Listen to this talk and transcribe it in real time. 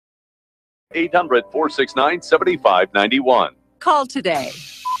800-469-7591. Call today.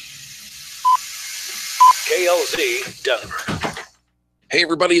 KLZ Denver. Hey,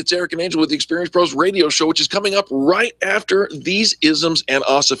 everybody, it's Eric and Angel with the Experience Pros radio show, which is coming up right after these isms and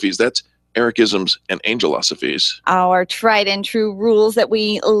osophies. That's Eric-isms and Angel-osophies. Our tried and true rules that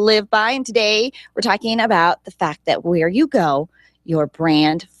we live by. And today we're talking about the fact that where you go, your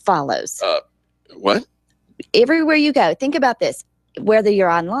brand follows. What? Everywhere you go, think about this. Whether you're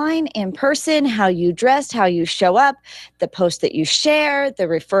online, in person, how you dress, how you show up, the posts that you share, the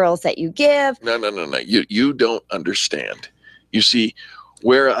referrals that you give. No. You don't understand. You see,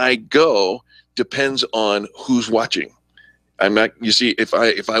 where I go depends on who's watching. I'm not, you see, if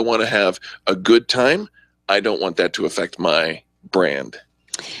I want to have a good time, I don't want that to affect my brand.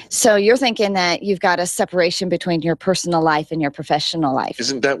 So you're thinking that you've got a separation between your personal life and your professional life.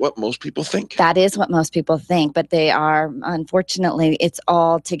 Isn't that what most people think? That is what most people think, but they are, unfortunately, it's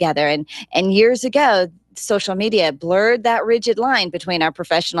all together. And years ago, social media blurred that rigid line between our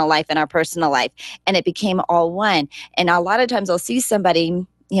professional life and our personal life, and it became all one. And a lot of times I'll see somebody,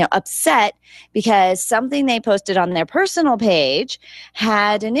 upset because something they posted on their personal page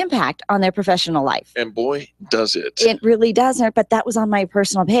had an impact on their professional life. And boy, does it. It really doesn't, but that was on my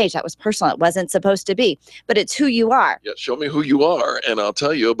personal page. That was personal. It wasn't supposed to be, but it's who you are. Yeah, show me who you are, and I'll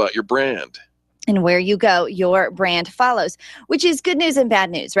tell you about your brand. And where you go, your brand follows, which is good news and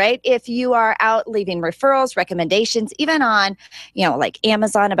bad news, right? If you are out leaving referrals, recommendations, even on, like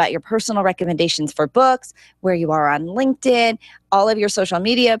Amazon about your personal recommendations for books, where you are on LinkedIn, all of your social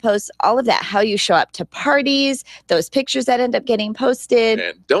media posts, all of that, how you show up to parties, those pictures that end up getting posted.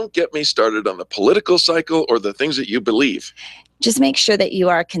 And don't get me started on the political cycle or the things that you believe. Just make sure that you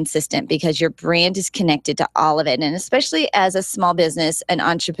are consistent because your brand is connected to all of it. And especially as a small business, an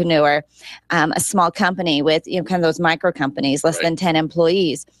entrepreneur, a small company with kind of those micro companies, less than 10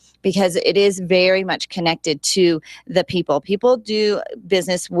 employees, because it is very much connected to the people. People do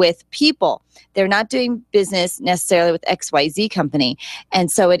business with people. They're not doing business necessarily with XYZ company.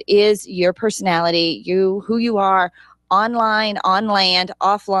 And so it is your personality, who you are, online, on land,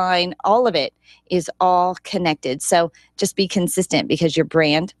 offline, all of it is all connected. So just be consistent because your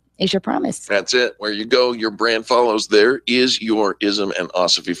brand is your promise. That's it. Where you go, your brand follows. There is your ism and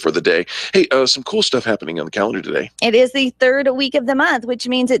osophy for the day. Hey, some cool stuff happening on the calendar today. It is the third week of the month, which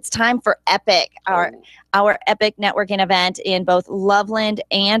means it's time for Epic, our Epic networking event in both Loveland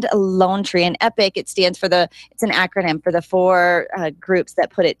and Lone Tree. And Epic, it stands for it's an acronym for the four groups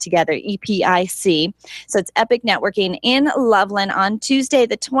that put it together, EPIC. So it's Epic Networking in Loveland on Tuesday,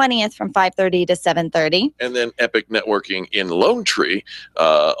 the 20th from 5:30 to 7:30. And then Epic Networking in Lone Tree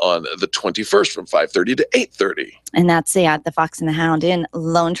on the 21st from 5:30 to 8:30. And that's at the Fox and the Hound in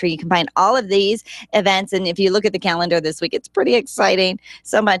Lone Tree. You can find all of these events. And if you look at the calendar this week, it's pretty exciting.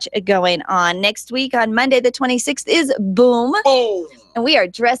 So much going on. Next week on Monday, the 26th is Boom. Boom. And we are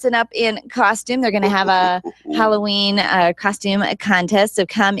dressing up in costume. They're going to have a Halloween costume contest. So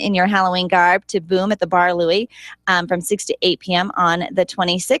come in your Halloween garb to Boom at the Bar Louie from 6 to 8 p.m. on the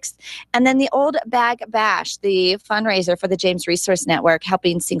 26th. And then the Old Bag Bash, the fundraiser for the James Resource Network,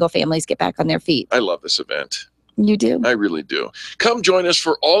 helping single families get back on their feet. I love this event. You do? I really do. Come join us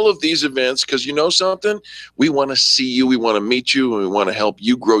for all of these events because you know something? We want to see you, we want to meet you, and we want to help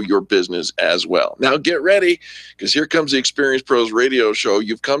you grow your business as well. Now get ready because here comes the Experience Pros radio show.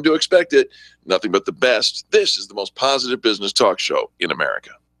 You've come to expect it. Nothing but the best. This is the most positive business talk show in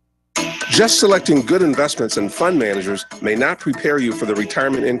America. Just selecting good investments and fund managers may not prepare you for the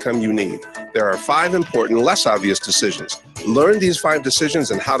retirement income you need. There are 5 important, less obvious decisions. Learn these 5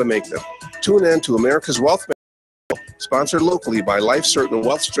 decisions and how to make them. Tune in to America's Wealth Management, sponsored locally by Life Certain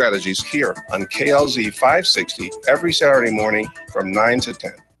Wealth Strategies here on KLZ 560 every Saturday morning from 9 to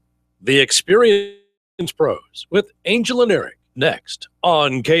 10. The Experience Pros with Angel and Eric next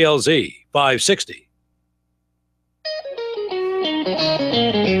on KLZ 560.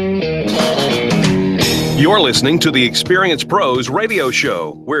 You're listening to the Experience Pros radio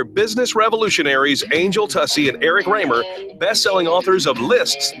show, where business revolutionaries Angel Tussey and Eric Raymer, best-selling authors of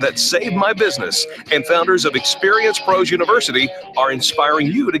Lists That Saved My Business and founders of Experience Pros University, are inspiring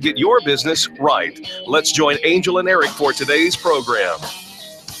you to get your business right. Let's join Angel and Eric for today's program.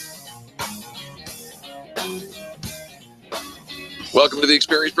 Welcome to the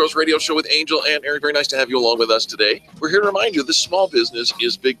Experience Pros radio show with Angel and Eric. Very nice to have you along with us today. We're here to remind you this small business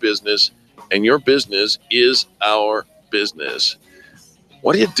is big business, and your business is our business.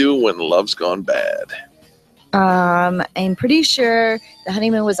 What do you do when love's gone bad? I'm pretty sure the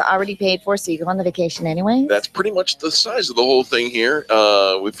honeymoon was already paid for, so you go on the vacation anyway. That's pretty much the size of the whole thing here.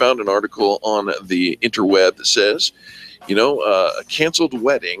 We found an article on the interweb that says, a canceled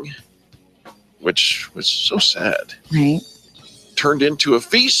wedding which was so sad. Right. Turned into a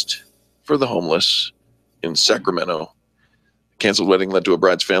feast for the homeless in Sacramento. Canceled wedding led to a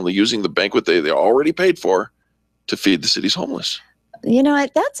bride's family using the banquet they already paid for to feed the city's homeless. You know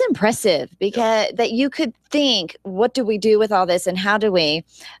what? That's impressive because that you could think, what do we do with all this and how do we?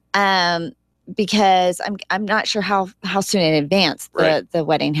 Because I'm not sure how soon in advance the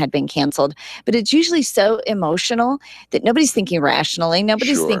wedding had been canceled, but it's usually so emotional that nobody's thinking rationally.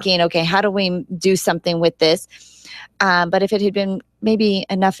 Nobody's thinking, okay, how do we do something with this? But if it had been maybe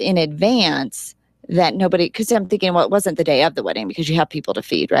enough in advance that nobody, because I'm thinking, well, it wasn't the day of the wedding because you have people to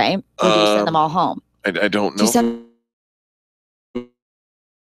feed, right? Or do you send them all home? I don't know. Do you send them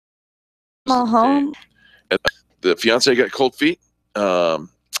all home? The fiance got cold feet.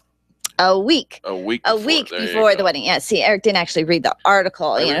 A week before the wedding. Yeah. See, Eric didn't actually read the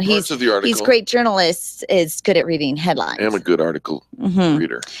article. I read parts of the article. He's a great journalist, is good at reading headlines. I am a good article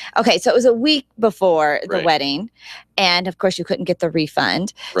reader. Okay. So it was a week before the wedding. And of course you couldn't get the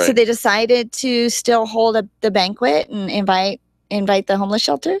refund. Right. So they decided to still hold the banquet and invite the homeless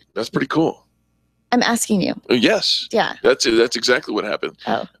shelter. That's pretty cool. I'm asking you. Yes. Yeah. That's exactly what happened.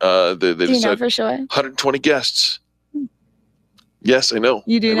 Oh. They do you know for sure? 120 guests. Yes, I know.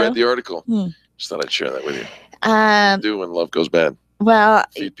 You do I know? read the article. Just thought I'd share that with you. Do when love goes bad. Well,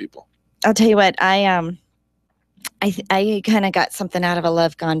 feed people. I'll tell you what. I kind of got something out of a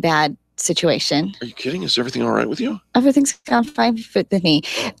love gone bad situation. Are you kidding? Is everything all right with you? Everything's gone fine with me.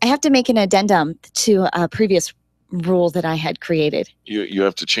 I have to make an addendum to a previous rule that I had created. You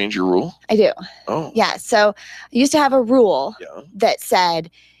have to change your rule? I do. Oh. Yeah. So I used to have a rule that said,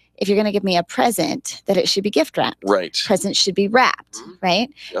 if you're going to give me a present, that it should be gift wrapped. Right. Presents should be wrapped, right?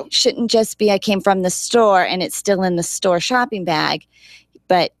 Yep. It shouldn't just be I came from the store and it's still in the store shopping bag,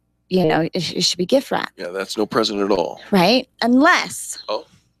 but it should be gift wrapped. Yeah, that's no present at all. Right? Unless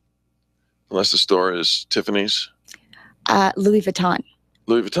the store is Tiffany's. Louis Vuitton.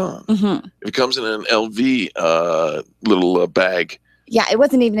 Louis Vuitton. Mm-hmm. If it comes in an LV little bag. Yeah, it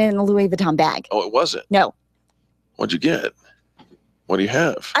wasn't even in a Louis Vuitton bag. Oh, it wasn't? No. What'd you get? What do you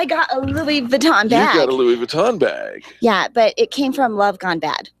have? I got a Louis Vuitton bag. You got a Louis Vuitton bag. Yeah, but it came from Love Gone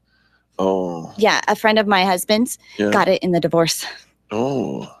Bad. Oh. Yeah, a friend of my husband's got it in the divorce.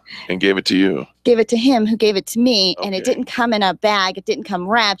 Oh, and gave it to you. Gave it to him, who gave it to me, and it didn't come in a bag. It didn't come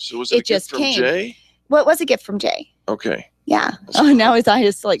wrapped. So was it a gift from Jay? Well, it was a gift from Jay. Okay. Yeah. Now his eye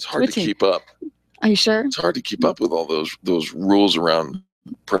is like it's hard twitching. To keep up. Are you sure? It's hard to keep up with all those rules around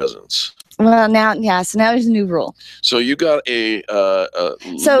presents. Well, now there's a new rule. So you got a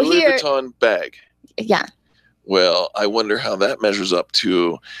Louis Vuitton bag. Yeah. Well, I wonder how that measures up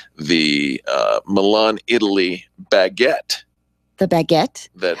to the Milan, Italy baguette. The baguette?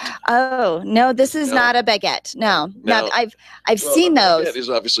 Oh, no, this is not a baguette. No. I've seen those. Baguette is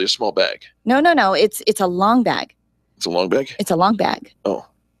obviously a small bag. No. It's a long bag. It's a long bag? It's a long bag. Oh.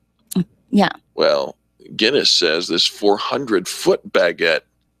 Yeah. Well, Guinness says this 400-foot baguette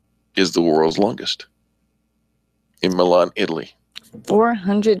is the world's longest in Milan, Italy.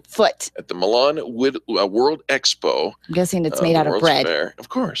 400 foot. At the Milan World Expo. I'm guessing it's made out of bread. Fair. Of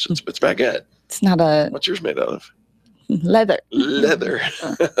course, it's baguette. It's not a... What's yours made out of? Leather.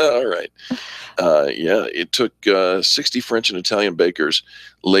 All right. It took 60 French and Italian bakers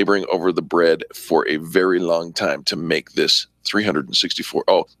laboring over the bread for a very long time to make this 364.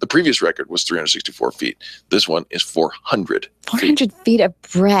 Oh, the previous record was 364 feet. This one is 400 400 feet of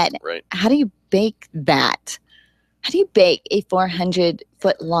bread. Right. How do you bake that? How do you bake a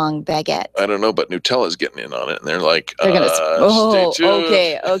 400-foot long baguette? I don't know, but Nutella's getting in on it, and they're like, stay tuned.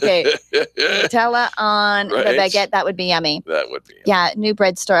 Okay. Nutella on the baguette, that would be yummy. That would be yummy. Yeah, new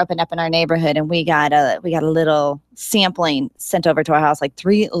bread store opened up in our neighborhood, and we got a little sampling sent over to our house, like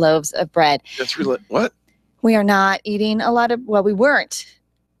 3 loaves of bread. That's really what? We are not eating a lot of, we weren't,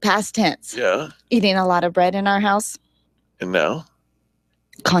 past tense. Yeah. Eating a lot of bread in our house. And now?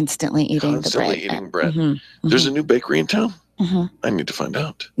 Constantly eating the bread. Eating bread. Mm-hmm. There's a new bakery in town? Mm-hmm. I need to find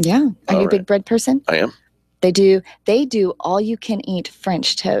out. Yeah. Are you a big bread person? I am. They do all you can eat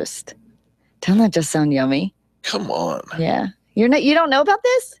French toast. Doesn't that just sound yummy? Come on. Yeah. You don't know about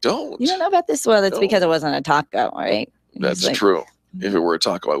this? Don't. You don't know about this? Well, it's because it wasn't a taco, right? That's true. If it were a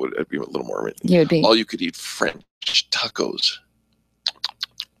taco, I'd be a little more. You would be. All you could eat French tacos.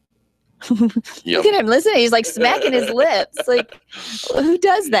 Look at him listening. He's like smacking his lips. Like, who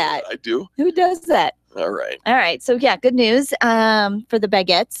does that? I do. Who does that? All right. So yeah, good news for the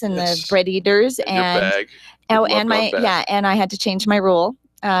baguettes and the bread eaters and your bag. And I had to change my rule.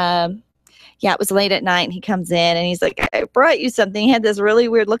 Yeah, it was late at night, and he comes in, and he's like, I brought you something. He had this really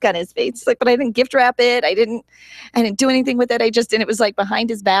weird look on his face. He's like, but I didn't gift wrap it. I didn't do anything with it. And it was like behind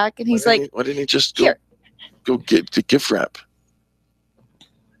his back. And he's like, why didn't he just here, go get the gift wrap?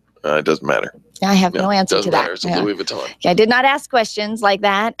 It doesn't matter. I have no answer to that. It's a Louis Vuitton. Yeah, I did not ask questions like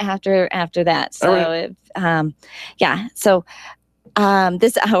that after that. So,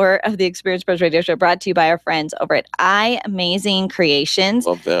 this hour of the Experience Pros Radio Show brought to you by our friends over at Amazing Creations.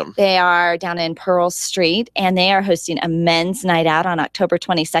 Love them. They are down in Pearl Street, and they are hosting a men's night out on October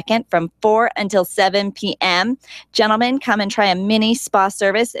 22nd from 4 until 7 p.m. Gentlemen, come and try a mini spa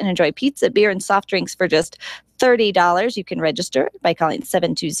service and enjoy pizza, beer, and soft drinks for just $30. You can register by calling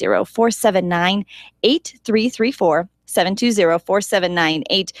 720-479-8334.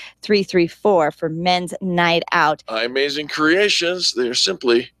 720-479-8334 for men's night out. Amazing Creations. They're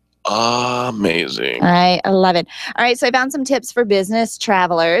simply amazing. I love it. All right, so I found some tips for business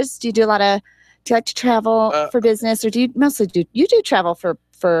travelers. Do you like to travel for business, or do you mostly do travel for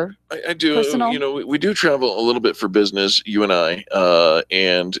I do. personal? You know, we do travel a little bit for business, you and I.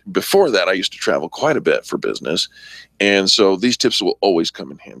 And before that, I used to travel quite a bit for business. And so these tips will always come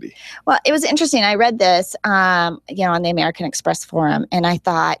in handy. Well, it was interesting. I read this, on the American Express forum, and I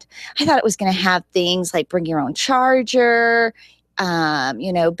thought it was going to have things like bring your own charger,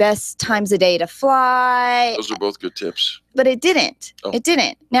 best times a day to fly. Those are both good tips. But it didn't. Oh. It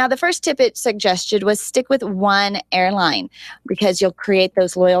didn't. Now, the first tip it suggested was stick with one airline, because you'll create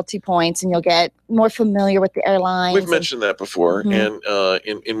those loyalty points and you'll get more familiar with the airlines. We've mentioned that before. Mhm.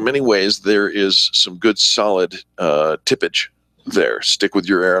 And in many ways, there is some good solid tippage there. Stick with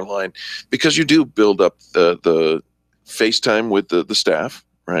your airline, because you do build up the FaceTime with the staff,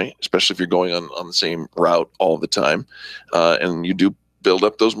 right? Especially if you're going on the same route all the time. And you do build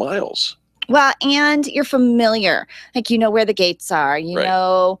up those miles. Well, and you're familiar. Like, you know where the gates are. You Right.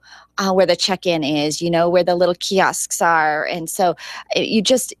 know where the check-in is. You know where the little kiosks are. And so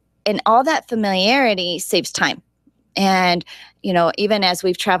and all that familiarity saves time. And, even as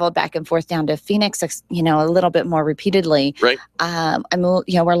we've traveled back and forth down to Phoenix, a little bit more repeatedly, Right.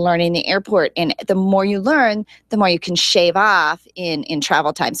 we're learning the airport. And the more you learn, the more you can shave off in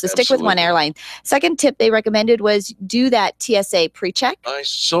travel time. So stick with one Absolutely. airline. Second tip they recommended was do that TSA pre-check. I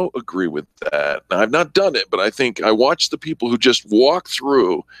so agree with that. Now, I've not done it, but I think I watch the people who just walk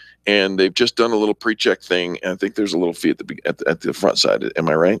through and they've just done a little pre-check thing. And I think there's a little fee at the front side. Am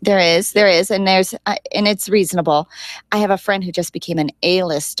I right? There is, and and it's reasonable. I have a friend who just became an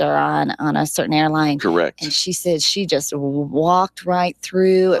A-lister on a certain airline. Correct. And she said she just walked right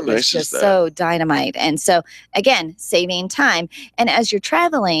through. It was nice is just that? so dynamite. And so, again, saving time. And as you're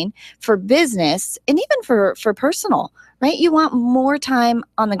traveling for business and even for personal, right? You want more time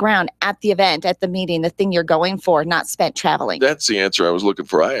on the ground at the event, at the meeting, the thing you're going for, not spent traveling. That's the answer I was looking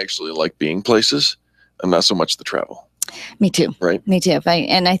for. I actually like being places and not so much the travel. Me too. Right. Me too.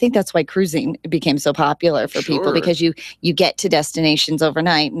 And I think that's why cruising became so popular for people, Sure. because you get to destinations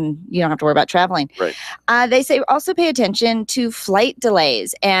overnight and you don't have to worry about traveling. Right. They say also pay attention to flight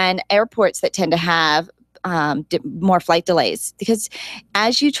delays and airports that tend to have more flight delays, because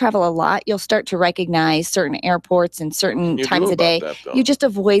as you travel a lot, you'll start to recognize certain airports and certain You times knew a day. about that, though. You just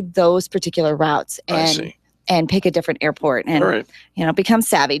avoid those particular routes I see. and pick a different airport and All right. become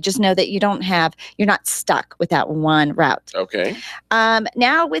savvy. Just know that you're not stuck with that one route. Okay.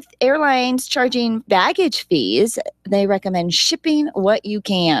 Now with airlines charging baggage fees, they recommend shipping what you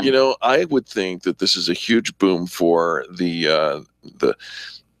can. I would think that this is a huge boom for the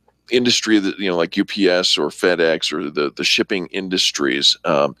industry that, like UPS or FedEx or the shipping industries.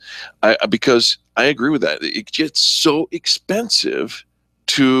 Because I agree with that. It gets so expensive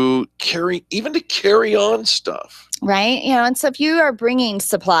to carry on stuff. Right. And so if you are bringing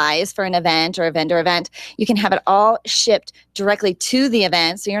supplies for an event or a vendor event, you can have it all shipped directly to the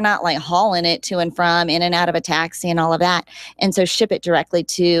event. So you're not like hauling it to and from, in and out of a taxi and all of that. And so ship it directly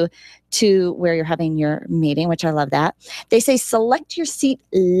to where you're having your meeting, which I love that. They say select your seat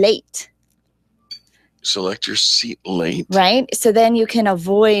late. Select your seat late. Right. So then you can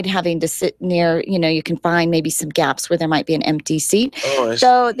avoid having to sit near, you can find maybe some gaps where there might be an empty seat. Oh, I see.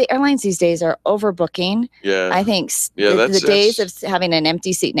 So the airlines these days are overbooking. Yeah. I think the days of having an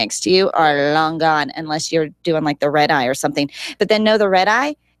empty seat next to you are long gone, unless you're doing like the red eye or something. But then the red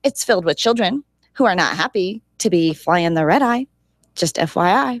eye, it's filled with children who are not happy to be flying the red eye. Just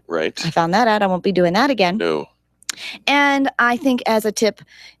FYI. Right. I found that out. I won't be doing that again. No. And I think as a tip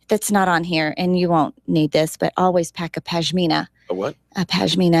that's not on here, and you won't need this, but always pack a pashmina. A what? A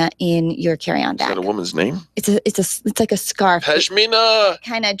pashmina in your carry-on Is bag. that a woman's name? It's like a scarf. Pashmina.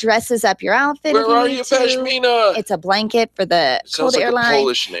 Kind of dresses up your outfit. Where are you, Pashmina? It's a blanket for the cold Sounds like airline. a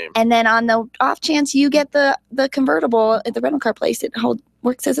Polish name. And then on the off chance you get the convertible at the rental car place, it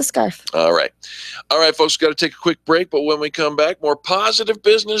works as a scarf. All right, folks, got to take a quick break, but when we come back, more positive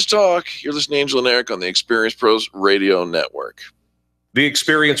business talk. You're listening to Angel and Eric on the Experience Pros Radio Network. The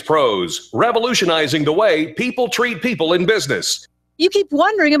Experience Pros, revolutionizing the way people treat people in business. You keep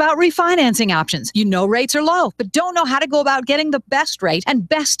wondering about refinancing options. You know rates are low, but don't know how to go about getting the best rate and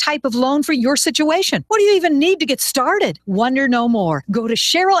best type of loan for your situation. What do you even need to get started? Wonder no more. Go to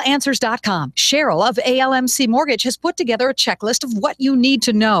CherylAnswers.com. Cheryl of ALMC Mortgage has put together a checklist of what you need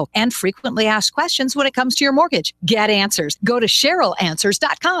to know and frequently asked questions when it comes to your mortgage. Get answers. Go to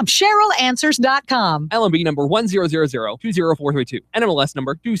CherylAnswers.com. CherylAnswers.com. LMB number 100020432. NMLS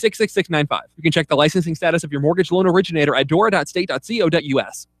number 266695. You can check the licensing status of your mortgage loan originator at dora.state.co.us.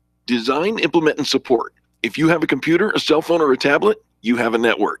 Design, implement, and support. If you have a computer, a cell phone, or a tablet, you have a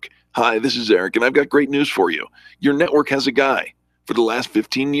network. Hi, this is Eric, and I've got great news for you. Your network has a guy. For the last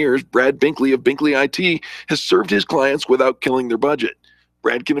 15 years, Brad Binkley of Binkley IT has served his clients without killing their budget.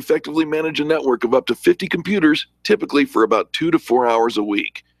 Brad can effectively manage a network of up to 50 computers, typically for about 2 to 4 hours a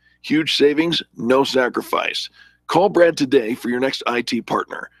week. Huge savings, no sacrifice. Call Brad today for your next IT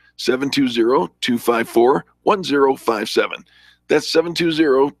partner, 720-254-1057. That's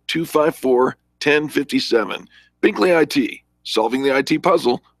 720-254-1057. Binkley IT, solving the IT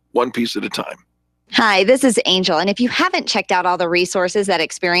puzzle, one piece at a time. Hi, this is Angel, and if you haven't checked out all the resources that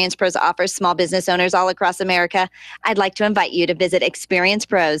Experience Pros offers small business owners all across America, I'd like to invite you to visit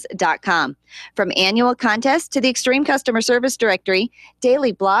experiencepros.com. From annual contests to the Extreme Customer Service Directory,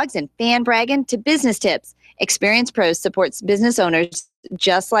 daily blogs and fan bragging to business tips, Experience Pros supports business owners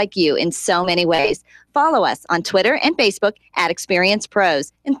just like you in so many ways. Follow us on Twitter and Facebook at Experience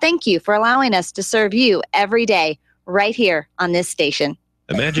Pros, and thank you for allowing us to serve you every day right here on this station.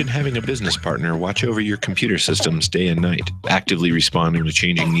 Imagine having a business partner watch over your computer systems day and night, actively responding to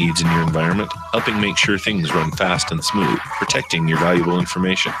changing needs in your environment, helping make sure things run fast and smooth, protecting your valuable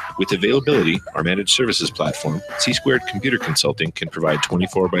information. With Availability, our managed services platform, C-Squared Computer Consulting can provide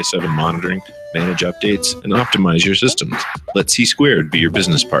 24/7 monitoring, manage updates, and optimize your systems. Let C-Squared be your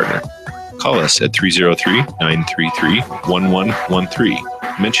business partner. Call us at 303-933-1113.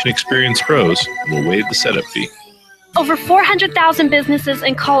 Mention Experience Pros, and we'll waive the setup fee. Over 400,000 businesses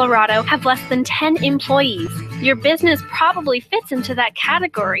in Colorado have less than 10 employees. Your business probably fits into that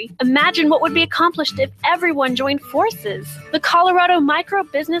category. Imagine what would be accomplished if everyone joined forces. The Colorado Micro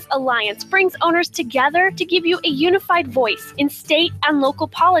Business Alliance brings owners together to give you a unified voice in state and local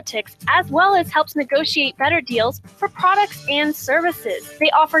politics, as well as helps negotiate better deals for products and services. They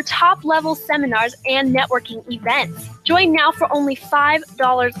offer top-level seminars and networking events. Join now for only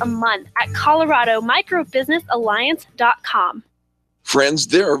 $5 a month at ColoradoMicroBusinessAlliance.com. Friends,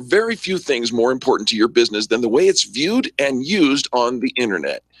 there are very few things more important to your business than the way it's viewed and used on the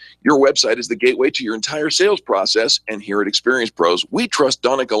internet. Your website is the gateway to your entire sales process, and here at Experience Pros, we trust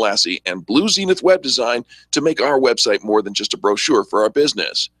Donna Galassi and Blue Zenith Web Design to make our website more than just a brochure for our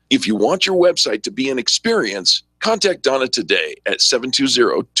business. If you want your website to be an experience, contact Donna today at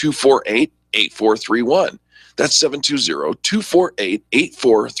 720-248-8431. That's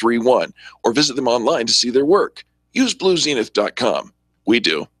 720-248-8431, or visit them online to see their work. Use bluezenith.com. We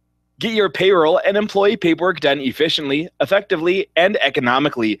do. Get your payroll and employee paperwork done efficiently, effectively, and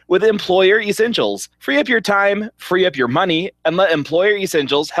economically with Employer Essentials. Free up your time, free up your money, and let Employer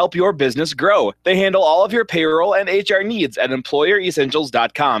Essentials help your business grow. They handle all of your payroll and HR needs at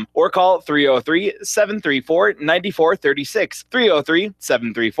EmployerEssentials.com or call 303-734-9436.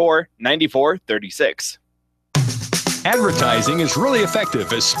 303-734-9436. Advertising is really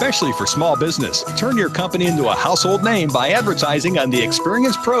effective, especially for small business. Turn your company into a household name by advertising on the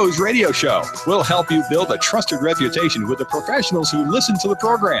Experience Pros radio show. We'll help you build a trusted reputation with the professionals who listen to the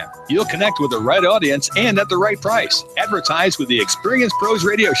program. You'll connect with the right audience and at the right price. Advertise with the Experience Pros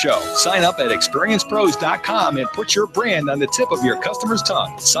radio show. Sign up at experiencepros.com and put your brand on the tip of your customer's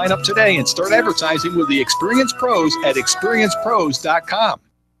tongue. Sign up today and start advertising with the Experience Pros at experiencepros.com.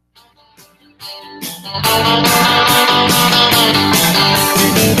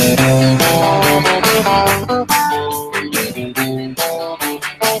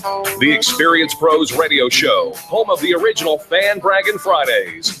 The Experience Pros Radio Show, home of the original Fan Braggin'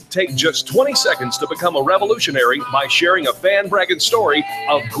 Fridays. Take just 20 seconds to become a revolutionary by sharing a Fan Braggin' story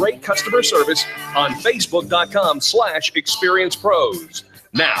of great customer service on Facebook.com/Experience Pros.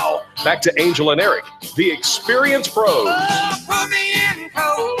 Now, back to Angel and Eric, the Experience Pros. Put me in,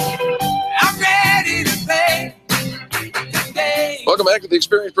 I'm ready to play today. Welcome back to the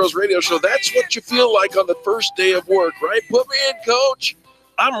Experience Pros Radio Show. That's what you feel like on the first day of work, right? Put me in, Coach.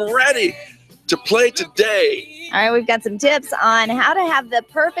 I'm ready to play today. All right, we've got some tips on how to have the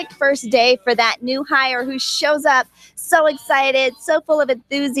perfect first day for that new hire who shows up so excited, so full of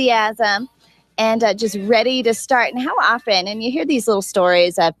enthusiasm, and just ready to start. And how often, and you hear these little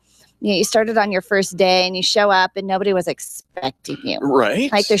stories of, you started on your first day and you show up and nobody was expecting you.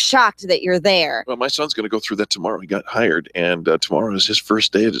 Right. Like they're shocked that you're there. Well, my son's going to go through that tomorrow. He got hired, and tomorrow is his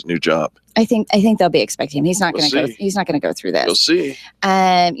first day at his new job. I think they'll be expecting him. He's not going to go. He's not going to go through this. You'll see.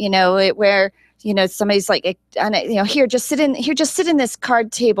 Where somebody's like, here, just sit in this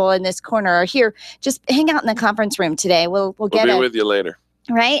card table in this corner, or here, just hang out in the conference room today. We'll be with you later.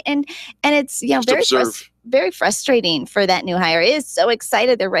 Right. And it's, very frustrating for that new hire. Is so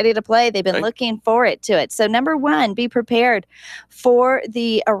excited. They're ready to play. They've been looking forward to it. So number one, be prepared for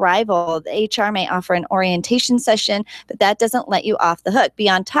the arrival. The HR may offer an orientation session, but that doesn't let you off the hook. Be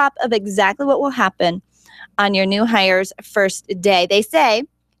on top of exactly what will happen on your new hire's first day. They say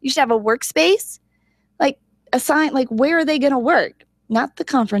you should have a workspace, where are they going to work? Not the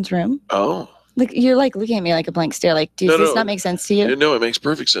conference room. Oh. You're looking at me like a blank stare. Does this not make sense to you? No, it makes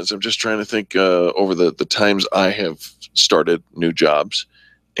perfect sense. I'm just trying to think over the times I have started new jobs,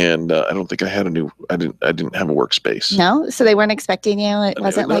 and I don't think I didn't have a workspace. No, so they weren't expecting you. It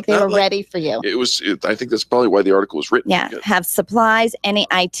wasn't like they were ready for you. I think that's probably why the article was written. Yeah, have supplies, any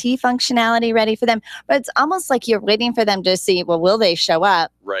IT functionality ready for them, but it's almost like you're waiting for them to see. Well, will they show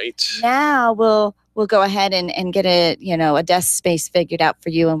up? Right. Now we'll go ahead and get a desk space figured out for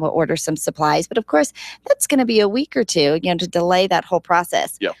you, and we'll order some supplies. But of course, that's going to be a week or two, to delay that whole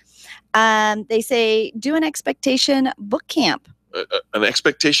process. Yeah. They say do an expectation boot camp. An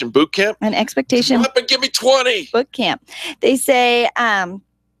expectation boot camp? An expectation. Come up and give me 20. Boot camp. They say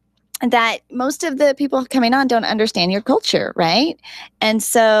that most of the people coming on don't understand your culture, right? And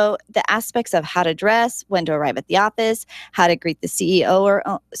so the aspects of how to dress, when to arrive at the office, how to greet the CEO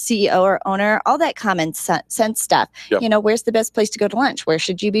or owner, all that common sense stuff. Yep. Where's the best place to go to lunch? Where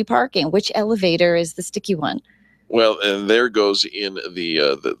should you be parking? Which elevator is the sticky one? Well, and there goes in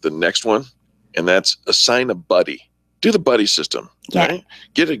the next one, and that's assign a buddy. Do the buddy system. Yeah. Right?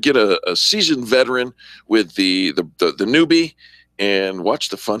 Get a seasoned veteran with the newbie, and watch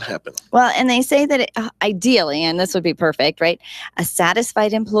the fun happen. Well, and they say that ideally, and this would be perfect, right? A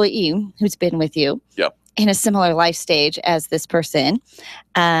satisfied employee who's been with you in a similar life stage as this person,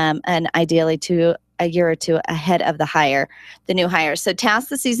 and ideally to a year or two ahead of the new hire. So task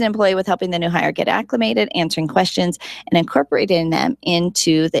the seasoned employee with helping the new hire get acclimated, answering questions, and incorporating them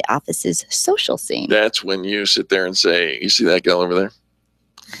into the office's social scene. That's when you sit there and say, you see that gal over there?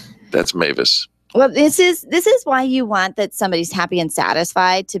 That's Mavis. Well, this is why you want that somebody's happy and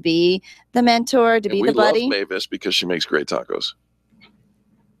satisfied to be the mentor, to be the buddy. We love Mavis because she makes great tacos.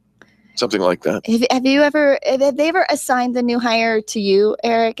 Something like that. Have they ever assigned the new hire to you,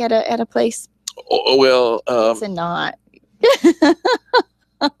 Eric, at a place? Oh, well, it's not.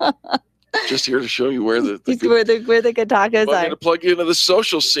 Just here to show you where the good tacos are. To plug you into the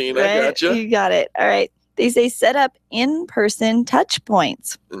social scene. Right? I gotcha. You got it. All right. They say set up in-person touch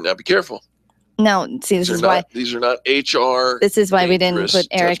points. Now be careful. No, see, this is why these are not HR. This is why we didn't put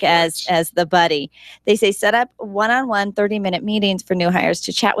Eric as the buddy. They say set up one-on-one 30-minute meetings for new hires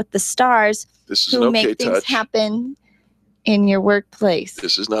to chat with the stars who make things happen in your workplace.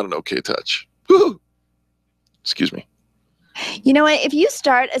 This is not an okay touch. Woo! Excuse me. You know what? If you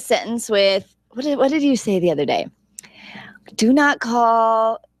start a sentence with what did you say the other day? Do not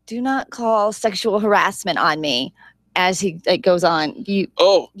call sexual harassment on me, as he goes on.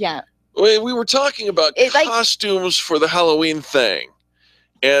 Yeah. We were talking about costumes for the Halloween thing,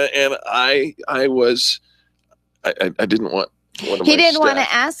 and I didn't want. He didn't want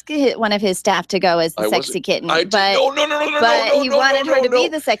to ask one of his staff to go as the sexy kitten, but he wanted her to be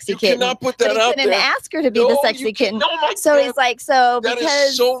the sexy kitten. You cannot put that out there. He couldn't ask her to be the sexy kitten. So he's like, that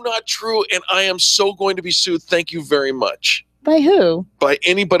is so not true, and I am so going to be sued. Thank you very much. By who? By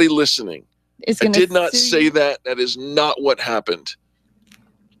anybody listening. I did not say that. That is not what happened.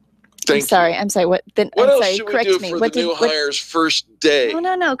 I'm sorry. What? What else should we do for the new hire's first day?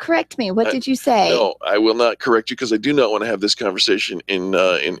 No. Correct me. What did you say? No, I will not correct you because I do not want to have this conversation in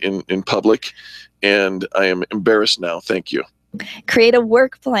public, and I am embarrassed now. Thank you. Create a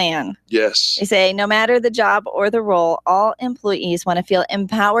work plan. Yes. They say no matter the job or the role, all employees want to feel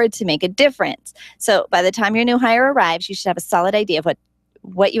empowered to make a difference. So by the time your new hire arrives, you should have a solid idea of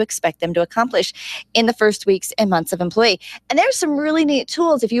what you expect them to accomplish in the first weeks and months of employee. And there's some really neat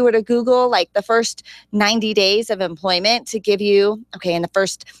tools. If you were to Google like the first 90 days of employment to give you, okay, in the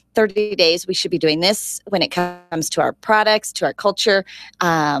first 30 days, we should be doing this when it comes to our products, to our culture,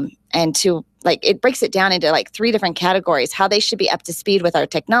 and to like, it breaks it down into like 3 different categories: how they should be up to speed with our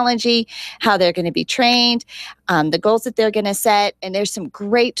technology, how they're going to be trained, the goals that they're going to set. And there's some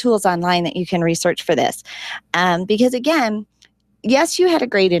great tools online that you can research for this. Because again, yes, you had a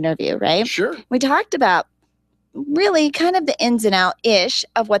great interview, right? Sure. We talked about really kind of the ins and out-ish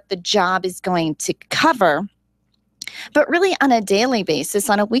of what the job is going to cover. But really on a daily basis,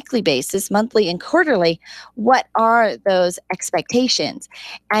 on a weekly basis, monthly and quarterly, what are those expectations?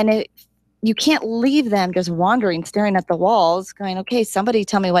 And you can't leave them just wandering, staring at the walls, going, okay, somebody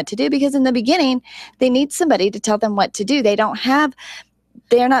tell me what to do. Because in the beginning, they need somebody to tell them what to do. They're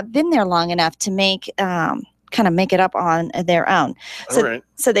not been there long enough to make it up on their own.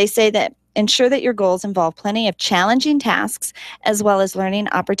 So they say that ensure that your goals involve plenty of challenging tasks as well as learning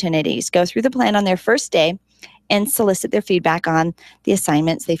opportunities. Go through the plan on their first day and solicit their feedback on the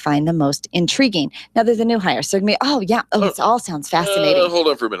assignments they find the most intriguing. Now, there's a new hire. So it all sounds fascinating. Hold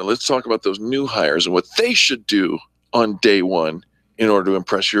on for a minute. Let's talk about those new hires and what they should do on day one in order to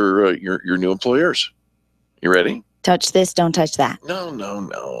impress your new employers. You ready? Touch this, don't touch that.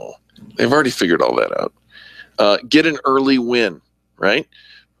 No. They've already figured all that out. Get an early win, right?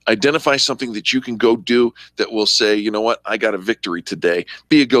 Identify something that you can go do that will say, you know what, I got a victory today.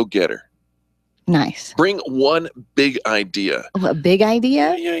 Be a go-getter. Nice. Bring one big idea. A big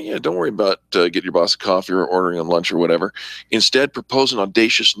idea? Yeah. Don't worry about getting your boss a coffee or ordering a lunch or whatever. Instead, propose an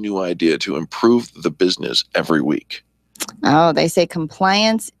audacious new idea to improve the business every week. Oh, they say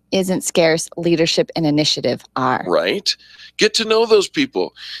compliance isn't scarce. Leadership and initiative are. Right. Get to know those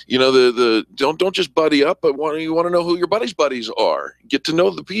people. You know, don't just buddy up, but you want to know who your buddies are. Get to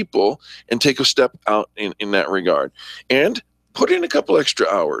know the people and take a step out in that regard. And put in a couple extra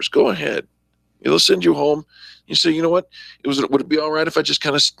hours. Go ahead. They'll send you home. You say, you know what? Would it be all right if I just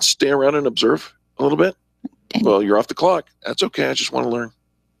kind of stay around and observe a little bit? Well, you're off the clock. That's okay. I just want to learn.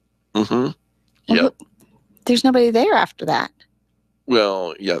 Mm-hmm. Yeah. There's nobody there after that.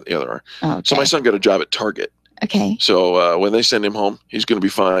 Well, yeah, there are. Okay. So my son got a job at Target. Okay. So when they send him home, he's going to be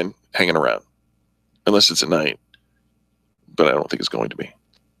fine hanging around, unless it's at night. But I don't think it's going to be.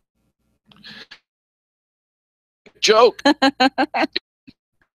 Joke.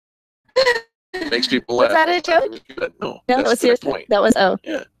 Makes people laugh. Was that a joke? No, that was seriously. That was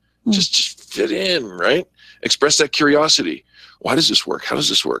Yeah. Just fit in, right? Express that curiosity. Why does this work? How does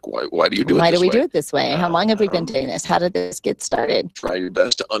this work? Why do you do it this way? Why do we do it this way? How long have we been doing this? How did this get started? Try your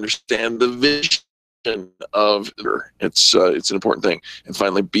best to understand the vision of it's an important thing. And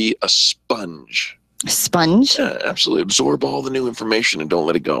finally, be a sponge. A sponge? Yeah, absolutely. Absorb all the new information and don't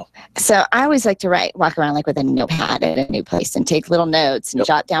let it go. So I always like to walk around like with a notepad at a new place and take little notes and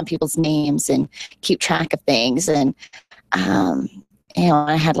jot down people's names and keep track of things. And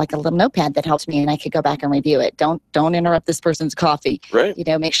I had like a little notepad that helped me, and I could go back and review it. Don't interrupt this person's coffee. Right.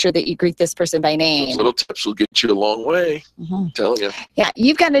 Make sure that you greet this person by name. Those little tips will get you a long way. Mm-hmm. I'm telling you. Yeah,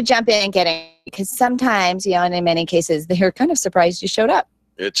 you've got to jump in and get it, because sometimes, and in many cases, they're kind of surprised you showed up.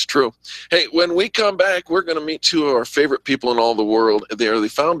 It's true. Hey, when we come back, we're going to meet 2 of our favorite people in all the world. They are the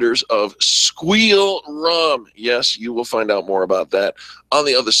founders of Squeal Rum. Yes, you will find out more about that on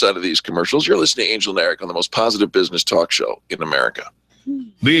the other side of these commercials. You're listening to Angel and Eric on the most positive business talk show in America.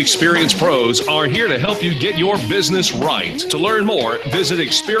 The Experienced Pros are here to help you get your business right. To learn more, visit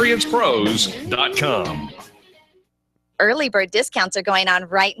experiencepros.com. Early bird discounts are going on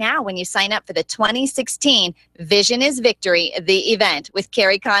right now when you sign up for the 2016 Vision is Victory, the event with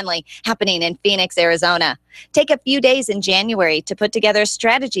Carrie Conley, happening in Phoenix, Arizona. Take a few days in January to put together a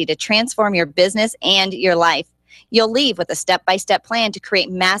strategy to transform your business and your life. You'll leave with a step-by-step plan to create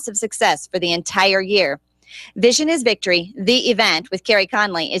massive success for the entire year. Vision is Victory, the event with Carrie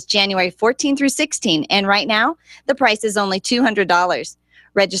Conley, is January 14 through 16, and right now, the price is only $200.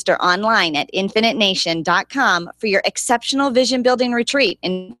 Register online at infinitenation.com for your exceptional vision building retreat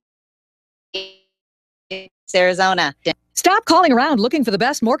in Arizona. Stop calling around looking for the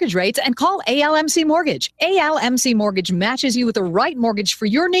best mortgage rates and call ALMC Mortgage. ALMC Mortgage matches you with the right mortgage for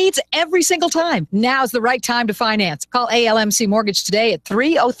your needs every single time. Now's the right time to finance. Call ALMC Mortgage today at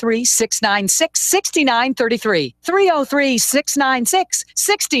 303-696-6933.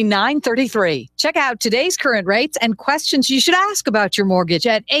 303-696-6933. Check out today's current rates and questions you should ask about your mortgage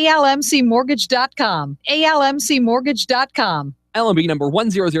at almcmortgage.com. almcmortgage.com. LMB number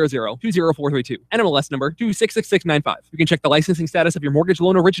 100020432. NMLS number 266695. You can check the licensing status of your mortgage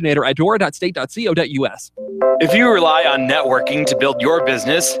loan originator at dora.state.co.us. If you rely on networking to build your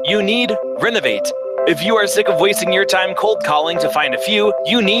business, you need Renovate. If you are sick of wasting your time cold calling to find a few,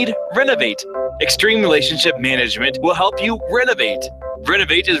 you need Renovate. Extreme Relationship Management will help you renovate.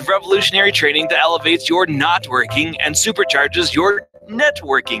 Renovate is revolutionary training that elevates your not working and supercharges your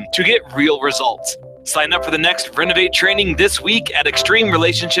networking to get real results. Sign up for the next Renovate training this week at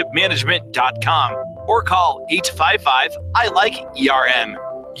extremerelationshipmanagement.com or call 855-I-LIKE-ERM.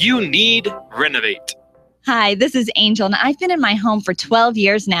 You need Renovate. Hi, this is Angel, and I've been in my home for 12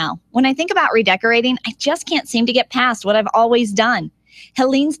 years now. When I think about redecorating, I just can't seem to get past what I've always done.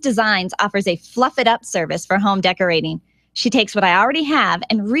 Helene's Designs offers a fluff it up service for home decorating. She takes what I already have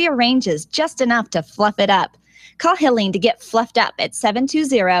and rearranges just enough to fluff it up. Call Helene to get fluffed up at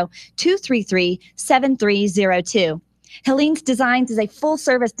 720-233-7302. Helene's Designs is a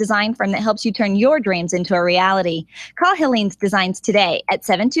full-service design firm that helps you turn your dreams into a reality. Call Helene's Designs today at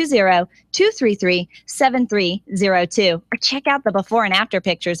 720-233-7302 or check out the before and after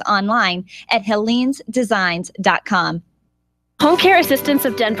pictures online at helenesdesigns.com. Home Care Assistance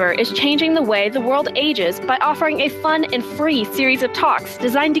of Denver is changing the way the world ages by offering a fun and free series of talks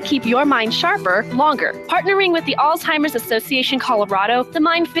designed to keep your mind sharper longer. Partnering with the Alzheimer's Association Colorado, the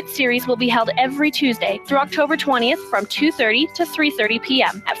Mind Fit series will be held every Tuesday through October 20th from 2:30 to 3:30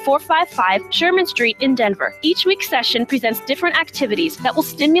 p.m. at 455 Sherman Street in Denver. Each week's session presents different activities that will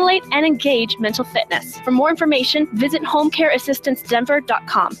stimulate and engage mental fitness. For more information, visit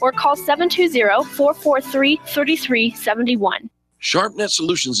homecareassistancedenver.com or call 720-443-3371. SharpNet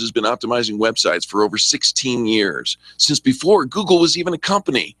Solutions has been optimizing websites for over 16 years, since before Google was even a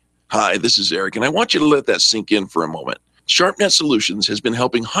company. Hi, this is Eric, and I want you to let that sink in for a moment. SharpNet Solutions has been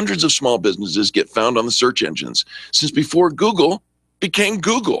helping hundreds of small businesses get found on the search engines since before Google became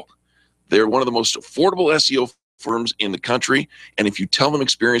Google. They're one of the most affordable SEO firms in the country, and if you tell them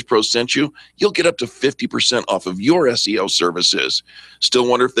Experience Pros sent you, you'll get up to 50% off of your SEO services. Still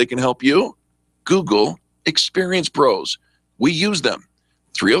wonder if they can help you? Google Experience Pros. We use them.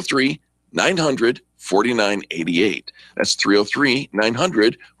 303-900-4988. That's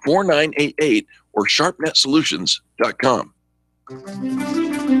 303-900-4988 or sharpnetsolutions.com.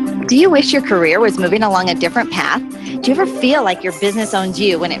 Do you wish your career was moving along a different path? Do you ever feel like your business owns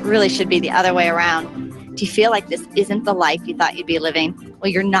you when it really should be the other way around? Do you feel like this isn't the life you thought you'd be living?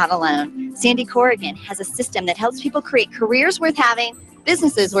 Well, you're not alone. Sandy Corrigan has a system that helps people create careers worth having,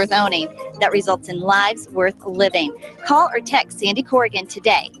 businesses worth owning, that results in lives worth living. Call or text Sandy Corrigan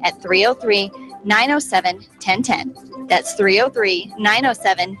today at 303-907-1010. That's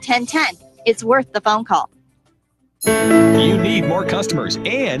 303-907-1010. It's worth the phone call. You need more customers,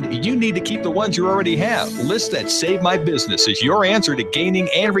 and you need to keep the ones you already have. Lists That Save My Business is your answer to gaining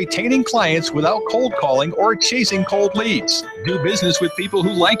and retaining clients without cold calling or chasing cold leads. Do business with people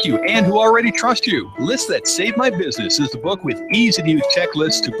who like you and who already trust you. Lists That Save My Business is the book with easy-to-use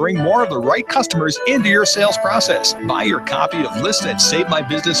checklists to bring more of the right customers into your sales process. Buy your copy of Lists That Save My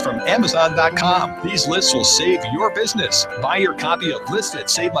Business from Amazon.com. These lists will save your business. Buy your copy of Lists That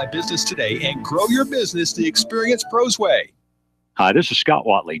Save My Business today and grow your business the Experience Pros way. Hi, this is Scott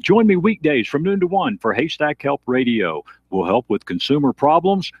Watley. Join me weekdays from noon to 1 for Haystack Help Radio. We'll help with consumer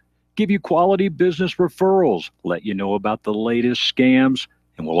problems, give you quality business referrals, let you know about the latest scams,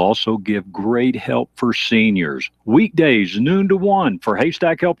 and we'll also give great help for seniors. Weekdays, noon to 1 for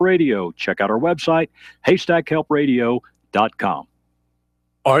Haystack Help Radio. Check out our website, haystackhelpradio.com.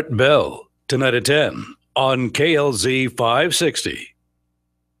 Art Bell, tonight at 10 on KLZ 560.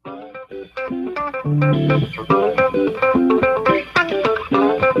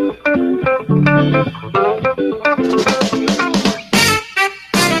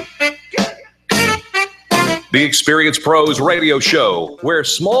 The Experience Pros radio show, where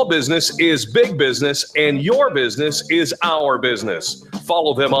small business is big business and your business is our business.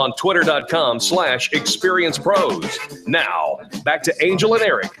 Follow them on twitter.com/experiencepros. Now, back to Angel and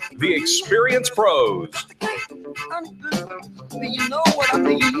Eric, the Experience Pros.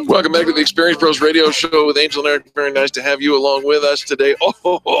 Welcome back to the Experience Pros radio show with Angel and Eric. Very nice to have you along with us today.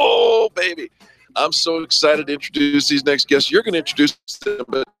 Oh, baby. I'm so excited to introduce these next guests. You're going to introduce them,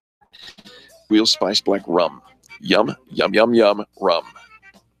 but Squeal Spiced Black Rum. Yum, yum, yum, yum, rum.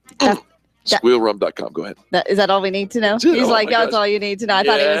 Squealrum.com. Go ahead. Is that all we need to know? Dude, He's like, that's all you need to know. I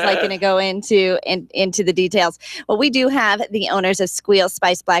thought he was like going to go into the details. Well, we do have the owners of Squeal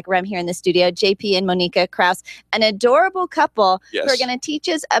Spiced Black Rum here in the studio, JP and Monika Krause, an adorable couple who are going to teach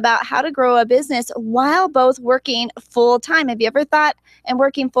us about how to grow a business while both working full time. Have you ever thought, and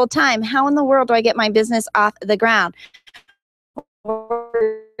working full time, how in the world do I get my business off the ground?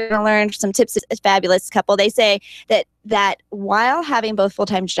 we're going to learn some tips. A fabulous couple. They say that while having both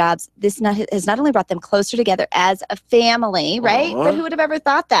full-time jobs, this has not only brought them closer together as a family, right? But who would have ever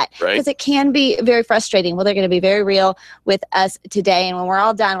thought that? Right. Because it can be very frustrating. Well, they're going to be very real with us today. And when we're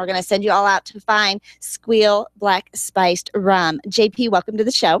all done, we're going to send you all out to find Squeal Black Spiced Rum. JP, welcome to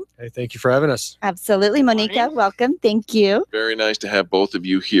the show. Hey, thank you for having us. Absolutely. Monika, welcome. Thank you. Very nice to have both of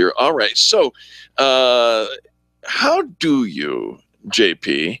you here. All right. So how do you,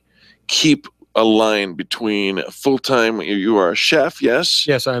 JP, keep a line between full-time, you are a chef, yes?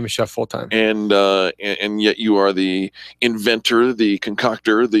 Yes, I am a chef full-time. And yet you are the inventor, the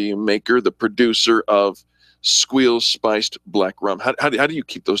concoctor, the maker, the producer of Squeal Spiced Black Rum. How do you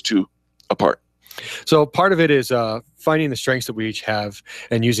keep those two apart? So part of it is finding the strengths that we each have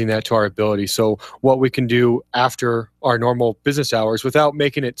and using that to our ability. So what we can do after our normal business hours without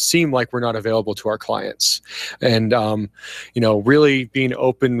making it seem like we're not available to our clients. And, really being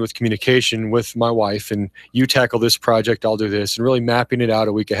open with communication with my wife, and you tackle this project, I'll do this, and really mapping it out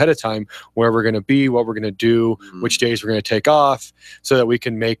a week ahead of time, where we're going to be, what we're going to do, which days we're going to take off, so that we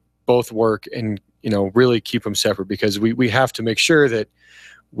can make both work and, really keep them separate, because we have to make sure that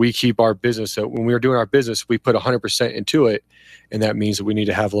we keep our business. So when we're doing our business, we put 100% into it. And that means that we need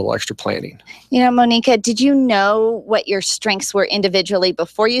to have a little extra planning. Monika, did you know what your strengths were individually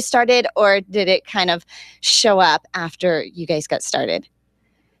before you started, or did it kind of show up after you guys got started?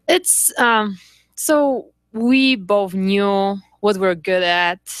 It's, so we both knew what we're good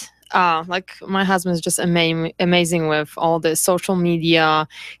at. Like my husband is just amazing with all the social media.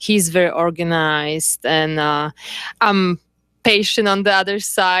 He's very organized, and I'm patient on the other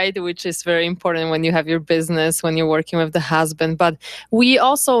side, which is very important when you have your business, when you're working with the husband. But we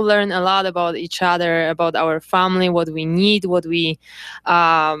also learn a lot about each other, about our family, what we need, what we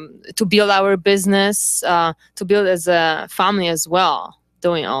to build our business, to build as a family as well.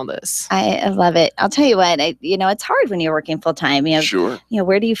 Doing all this, I love it. I'll tell you what, it's hard when you're working full time. Sure.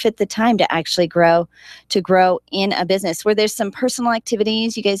 Where do you fit the time to actually grow in a business? Were there some personal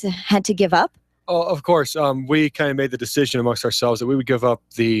activities you guys had to give up? Oh, of course. We kind of made the decision amongst ourselves that we would give up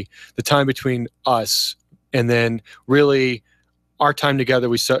the time between us, and then really our time together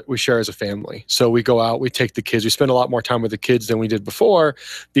we share as a family. So we go out, we take the kids, we spend a lot more time with the kids than we did before,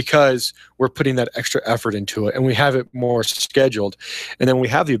 because we're putting that extra effort into it, and we have it more scheduled. And then we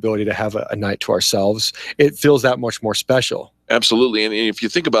have the ability to have a night to ourselves. It feels that much more special. Absolutely. And if you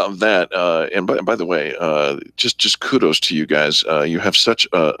think about that, and by the way, just kudos to you guys. You have such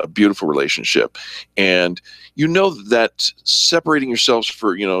a beautiful relationship, and that separating yourselves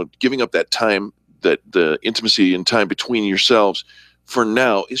for, giving up that time, that the intimacy and time between yourselves for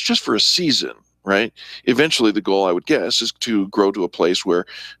now is just for a season, right? Eventually the goal, I would guess, is to grow to a place where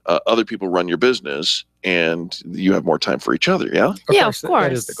other people run your business and you have more time for each other. Yeah. Of course.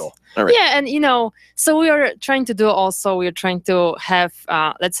 That is the goal. All right. Yeah. And, so we're trying to have,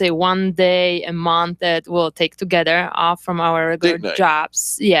 let's say 1 day a month that we'll take together off from our regular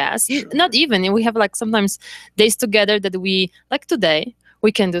jobs. Yes. Sure. Not even. We have like sometimes days together that we, like today,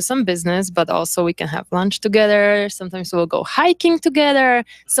 we can do some business, but also we can have lunch together. Sometimes we'll go hiking together.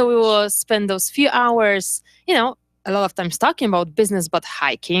 So we will spend those few hours, a lot of times talking about business, but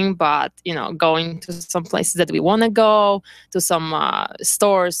hiking, but, going to some places that we want to go, to some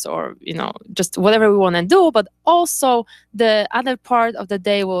stores, or, just whatever we want to do. But also the other part of the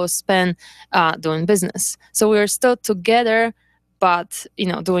day we'll spend doing business. So we're still together, but,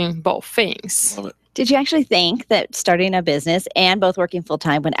 doing both things. Love it. Did you actually think that starting a business and both working full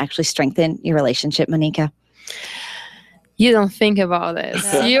time would actually strengthen your relationship, Monika? You don't think about it.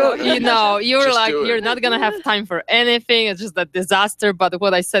 You're like, you're not going to have time for anything. It's just a disaster. But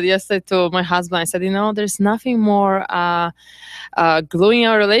what I said yesterday to my husband, I said, there's nothing more gluing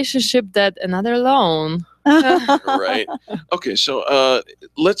our relationship than another loan. Right. Okay. So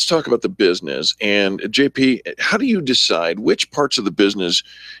let's talk about the business. And JP, how do you decide which parts of the business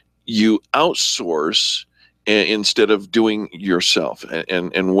you outsource instead of doing yourself,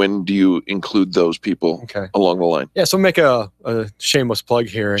 and when do you include those people along the line? Yeah, so make a shameless plug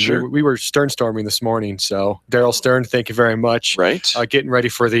here. And Sure. we were Sternstorming this morning. So Daryl Stern, thank you very much. Right. Getting ready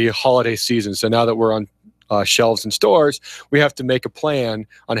for the holiday season. So now that we're on shelves in stores, we have to make a plan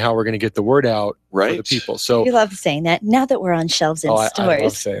on how we're going to get the word out for the people. So you love saying that. Now that we're on shelves in stores. I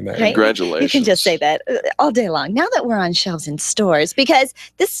love saying that. Right? Congratulations. You can just say that all day long. Now that we're on shelves in stores, because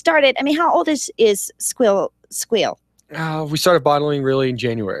this started, how old is Squeal? We started bottling really in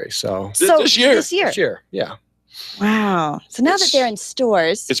January. So this year. This year. Yeah. Wow. So now that they're in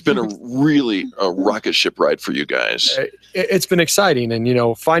stores. It's been a really rocket ship ride for you guys. it's been exciting,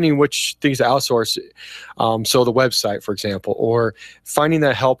 and finding which things to outsource. So the website, for example, or finding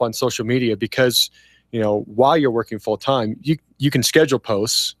that help on social media, because while you're working full time, you can schedule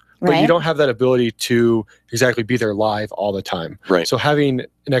posts, but you don't have that ability to exactly be there live all the time. Right. So having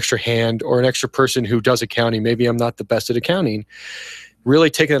an extra hand or an extra person who does accounting, maybe I'm not the best at accounting,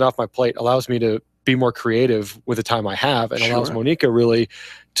 really taking it off my plate allows me to be more creative with the time I have, and allows Monika really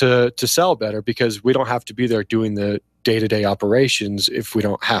to sell better, because we don't have to be there doing the day-to-day operations if we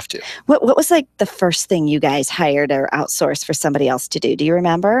don't have to. What was like the first thing you guys hired or outsourced for somebody else to do? Do you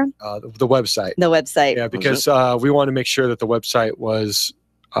remember? The website. The website. Yeah, because we want to make sure that the website was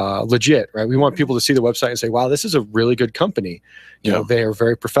legit, right? We want people to see the website and say, wow, this is a really good company. They are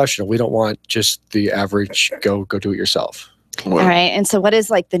very professional. We don't want just the average go do it yourself. All right. And so what is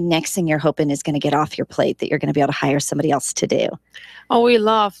like the next thing you're hoping is going to get off your plate that you're going to be able to hire somebody else to do? Oh, we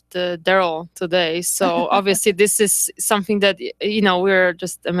loved Daryl today. So obviously this is something that, we're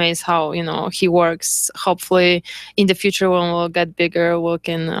just amazed how, he works. Hopefully in the future when we'll get bigger, we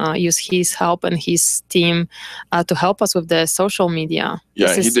can use his help and his team to help us with the social media.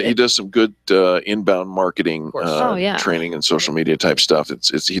 Yeah, he does some good inbound marketing training and social media type stuff.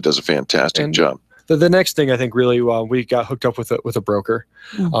 He does a fantastic job. The next thing, I think, really, we got hooked up with a broker,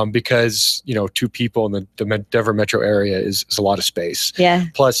 because two people in the Denver metro area is a lot of space. Yeah.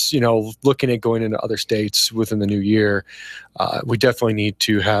 Plus, looking at going into other states within the new year, we definitely need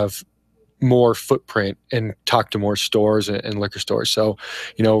to have more footprint and talk to more stores and liquor stores. So,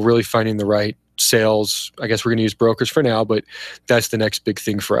 really finding the right sales. I guess we're going to use brokers for now, but that's the next big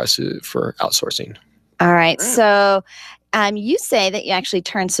thing for us for outsourcing. All right. So you say that you actually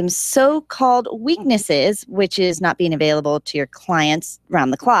turned some so-called weaknesses, which is not being available to your clients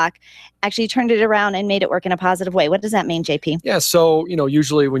around the clock, actually turned it around and made it work in a positive way. What does that mean, JP? Yeah. So,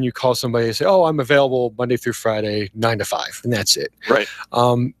 usually when you call somebody and say, oh, I'm available Monday through Friday, 9 to 5, and that's it. Right.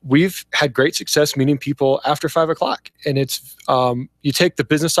 We've had great success meeting people after 5 o'clock, and it's, you take the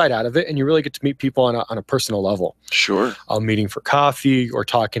business side out of it and you really get to meet people on a personal level. Sure. Meeting for coffee or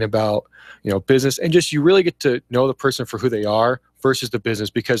talking about, business, and just, you really get to know the person for who they are versus the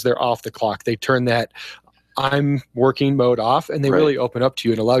business, because they're off the clock. They turn that I'm working mode off, and they really open up to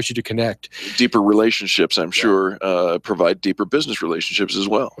you and allows you to connect. Deeper relationships, I'm sure, provide deeper business relationships as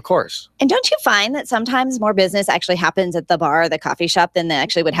well. Of course. And don't you find that sometimes more business actually happens at the bar or the coffee shop than that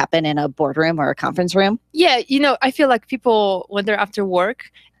actually would happen in a boardroom or a conference room? Yeah, I feel like people, when they're after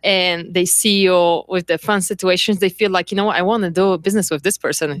work and they see you with the fun situations, they feel like, I want to do business with this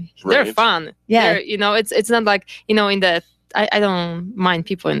person. They're fun. Yeah. It's not like, in the, I don't mind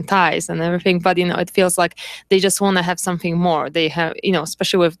people in ties and everything, but, it feels like they just want to have something more. They have,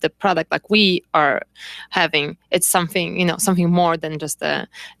 especially with the product like we are having, it's something, something more than just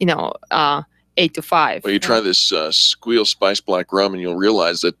 8 to 5. Well, you try this Squeal Spiced Black Rum, and you'll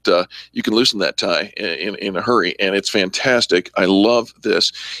realize that you can loosen that tie in a hurry, and it's fantastic. I love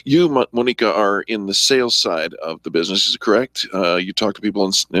this. You, Monika, are in the sales side of the business, is it correct? You talk to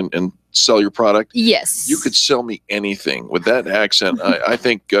people and sell your product? Yes. You could sell me anything with that accent. I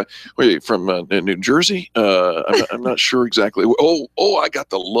think, wait, from New Jersey? I'm not sure exactly. Oh, I got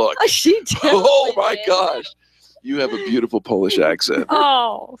the look. She did. Oh, my gosh. You have a beautiful Polish accent.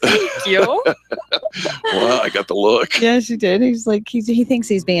 Oh, thank you. Wow, I got the look. Yeah, she did. He's like, he thinks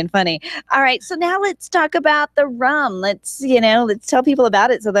he's being funny. All right, so now let's talk about the rum. Let's tell people about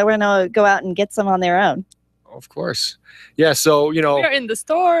it so that we're going to go out and get some on their own. Of course. Yeah, so, we're in the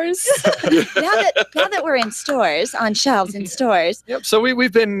stores. now that we're in stores, on shelves in stores. Yep. So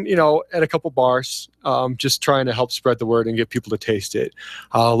we've been, at a couple bars, just trying to help spread the word and get people to taste it.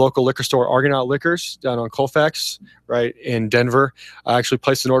 Local liquor store, Argonaut Liquors, down on Colfax, right in Denver. I actually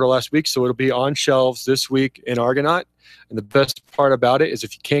placed an order last week, so it'll be on shelves this week in Argonaut. And the best part about it is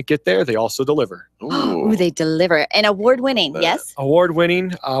if you can't get there, they also deliver. Ooh, they deliver. And award-winning, yes?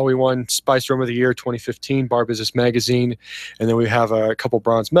 Award-winning. We won Spice Rum of the Year 2015, Bar Business Magazine. And then we have a couple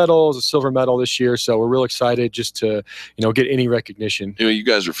bronze medals, a silver medal this year. So we're real excited just to, get any recognition. You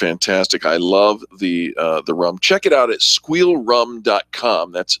guys are fantastic. I love the rum. Check it out at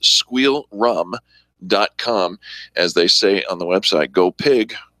squealrum.com. That's squealrum.com. As they say on the website, go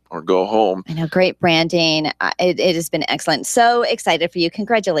pig or go home. I know, great branding. It has been excellent. So excited for you.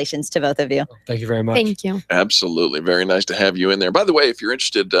 Congratulations to both of you. Thank you very much. Thank you. Absolutely. Very nice to have you in there. By the way, if you're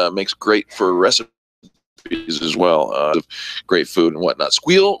interested, makes great for recipes as well. Great food and whatnot.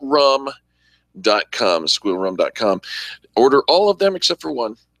 Squealrum.com. Squealrum.com. Order all of them except for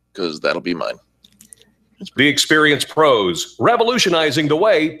one, because that'll be mine. The Experienced Pros, revolutionizing the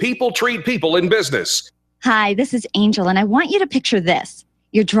way people treat people in business. Hi, this is Angel, and I want you to picture this.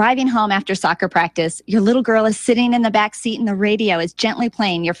 You're driving home after soccer practice. Your little girl is sitting in the back seat and the radio is gently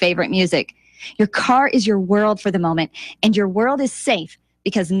playing your favorite music. Your car is your world for the moment, and your world is safe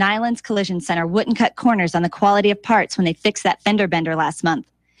because Nyland's Collision Center wouldn't cut corners on the quality of parts when they fixed that fender bender last month.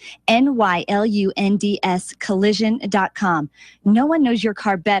 NYLUNDS collision.com. No one knows your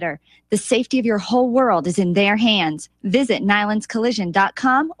car better. The safety of your whole world is in their hands. Visit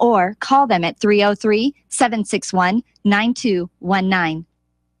nylandscollision.com or call them at 303-761-9219.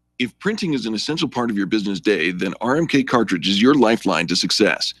 If printing is an essential part of your business day, then RMK Cartridge is your lifeline to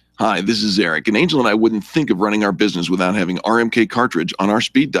success. Hi, this is Eric, and Angel and I wouldn't think of running our business without having RMK Cartridge on our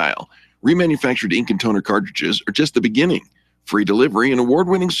speed dial. Remanufactured ink and toner cartridges are just the beginning. Free delivery and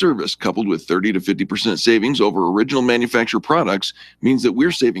award-winning service coupled with 30 to 50% savings over original manufacturer products means that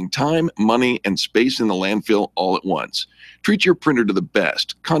we're saving time, money, and space in the landfill all at once. Treat your printer to the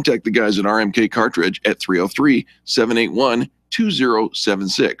best. Contact the guys at RMK Cartridge at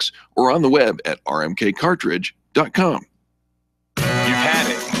 303-781-2076 or on the web at rmkcartridge.com. You've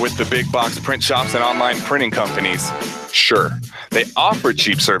had it with the big box print shops and online printing companies. Sure, they offer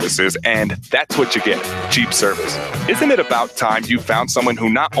cheap services, and that's what you get, cheap service. Isn't it about time you found someone who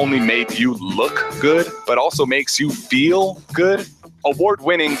not only made you look good, but also makes you feel good?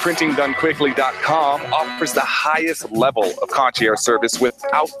 Award-winning PrintingDoneQuickly.com offers the highest level of concierge service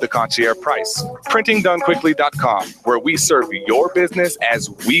without the concierge price. PrintingDoneQuickly.com, where we serve your business as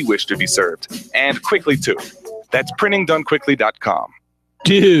we wish to be served, and quickly too. That's PrintingDoneQuickly.com.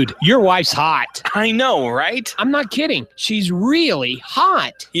 Dude, your wife's hot. I know, right? I'm not kidding. She's really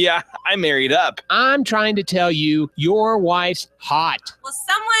hot. Yeah, I married up. I'm trying to tell you, your wife's hot. Will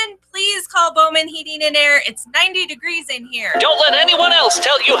someone please call Bowman Heating and Air? It's 90 degrees in here. Don't let anyone else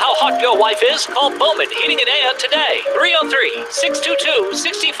tell you how hot your wife is. Call Bowman Heating and Air today.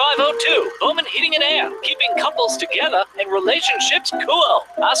 303-622-6502. Bowman Heating and Air, keeping couples together and relationships cool.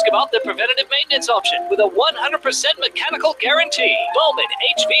 Ask about their preventative maintenance option with a 100% mechanical guarantee. BowmanHVAC.com.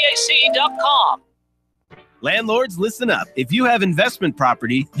 Landlords, listen up. If you have investment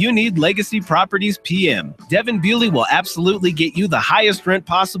property, you need Legacy Properties PM. Devin Bewley will absolutely get you the highest rent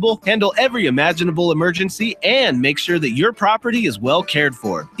possible, handle every imaginable emergency, and make sure that your property is well cared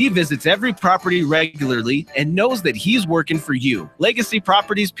for. He visits every property regularly and knows that he's working for you. Legacy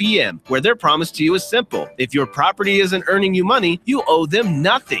Properties PM, where their promise to you is simple. If your property isn't earning you money, you owe them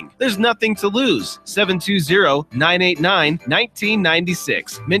nothing. There's nothing to lose.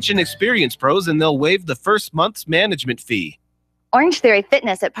 720-989-1996. Mention Experience Pros and they'll waive the first month's management fee. Orange Theory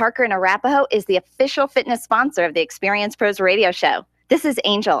Fitness at Parker and Arapahoe is the official fitness sponsor of the Experience Pros radio show. This is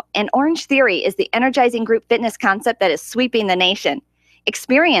Angel, and Orange Theory is the energizing group fitness concept that is sweeping the nation.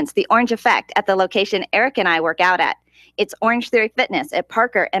 Experience the orange effect at the location Eric and I work out at. It's Orange Theory Fitness at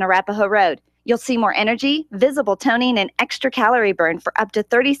Parker and Arapahoe Road. You'll see more energy, visible toning, and extra calorie burn for up to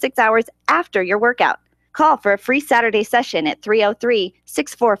 36 hours after your workout. Call for a free Saturday session at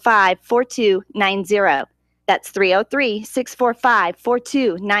 303-645-4290. That's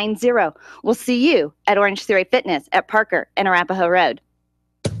 303-645-4290. We'll see you at Orange Theory Fitness at Parker and Arapahoe Road.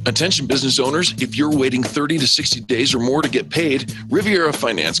 Attention business owners, if you're waiting 30 to 60 days or more to get paid, Riviera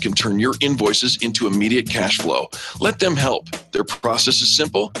Finance can turn your invoices into immediate cash flow. Let them help. Their process is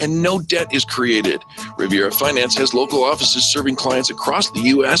simple and no debt is created. Riviera Finance has local offices serving clients across the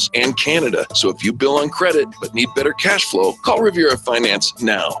U.S. and Canada. So if you bill on credit but need better cash flow, call Riviera Finance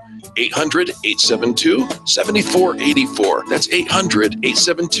now. 800-872-7484. That's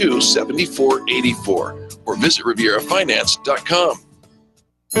 800-872-7484. Or visit RivieraFinance.com.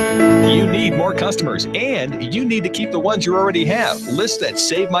 You need more customers, and you need to keep the ones you already have. List That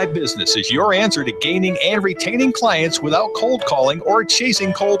Save My Business is your answer to gaining and retaining clients without cold calling or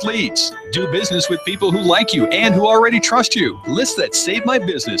chasing cold leads. Do business with people who like you and who already trust you. List That Save My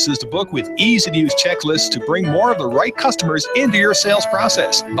Business is the book with easy-to-use checklists to bring more of the right customers into your sales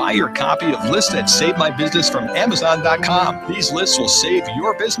process. Buy your copy of List That Save My Business from Amazon.com. These lists will save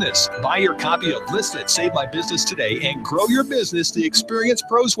your business. Buy your copy of List That Save My Business today and grow your business the Experience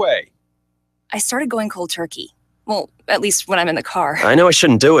Pros way. I started going cold turkey. Well, at least when I'm in the car. I know I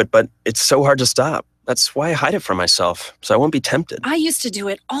shouldn't do it, but it's so hard to stop. That's why I hide it from myself, so I won't be tempted. I used to do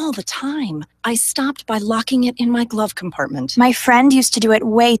it all the time. I stopped by locking it in my glove compartment. My friend used to do it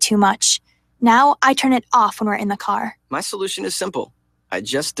way too much. Now I turn it off when we're in the car. My solution is simple. I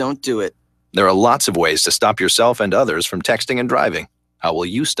just don't do it. There are lots of ways to stop yourself and others from texting and driving. How will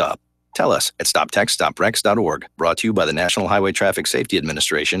you stop? Tell us at stoptextstoprex.org. Brought to you by the National Highway Traffic Safety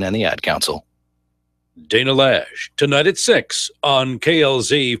Administration and the Ad Council. Dana Lash, tonight at 6 on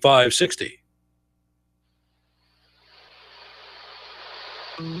KLZ 560.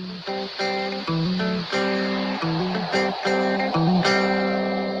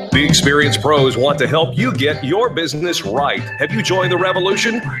 The experienced pros want to help you get your business right. Have you joined the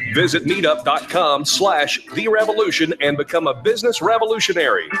revolution? Visit meetup.com/The Revolution and become a business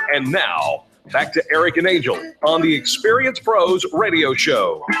revolutionary. And now, back to Eric and Angel on the Experienced Pros Radio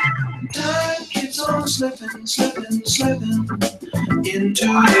Show. Time keeps on slipping into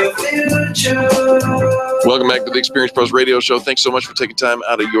the future. Welcome back to the Experience Pros Radio Show. Thanks so much for taking time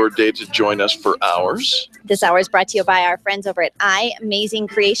out of your day to join us for ours. This hour is brought to you by our friends over at Amazing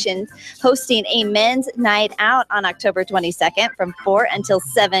Creations, hosting a men's night out on October 22nd from 4 until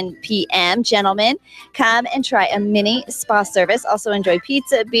 7 p.m. Gentlemen, come and try a mini spa service. Also enjoy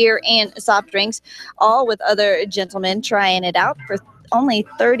pizza, beer, and soft drinks, all with other gentlemen trying it out for only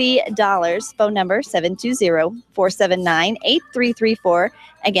 $30. Phone number 720-479-8334.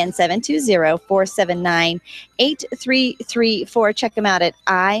 Again, 720-479-8334. Check them out at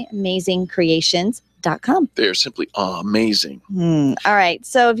iamazingcreations.com. They're simply amazing. All right.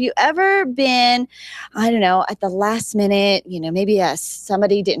 So have you ever been, I don't know, at the last minute, maybe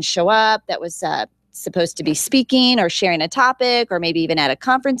somebody didn't show up that was supposed to be speaking or sharing a topic, or maybe even at a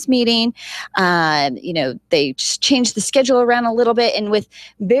conference meeting. They just changed the schedule around a little bit, and with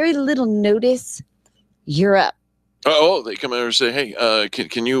very little notice, you're up. Oh, they come over and say, "Hey,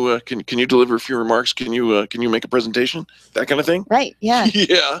 can you deliver a few remarks? Can you make a presentation?" That kind of thing. Right. Yeah.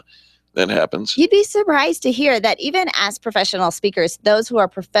 Yeah, that happens. You'd be surprised to hear that even as professional speakers, those who are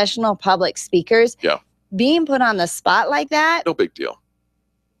professional public speakers, being put on the spot like that, no big deal.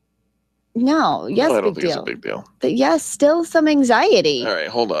 No, yes, no, I don't big think deal. It's a big deal. But yes, still some anxiety. All right,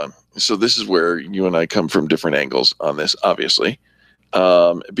 hold on. So this is where you and I come from different angles on this, obviously,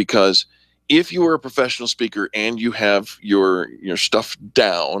 because if you are a professional speaker and you have your stuff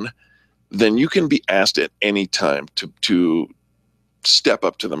down, then you can be asked at any time to step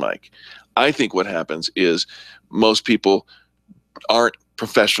up to the mic. I think what happens is most people aren't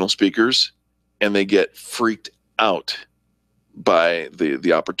professional speakers and they get freaked out by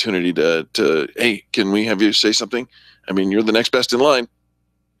the opportunity to hey, can we have you say something? I mean, you're the next best in line,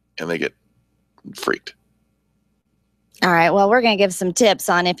 and they get freaked. All right. Well, we're going to give some tips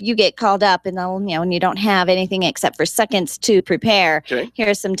on if you get called up and when you don't have anything except for seconds to prepare. Okay. Here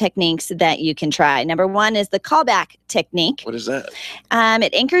are some techniques that you can try. Number one is the callback technique. What is that?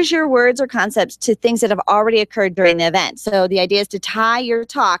 It anchors your words or concepts to things that have already occurred during the event. So the idea is to tie your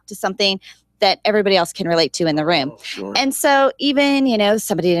talk to something that everybody else can relate to in the room. Oh, sure. And so even,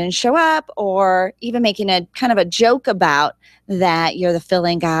 somebody didn't show up, or even making a kind of a joke about that you're the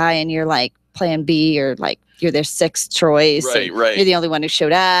fill-in guy and you're like plan B, or like you're their sixth choice. Right. You're the only one who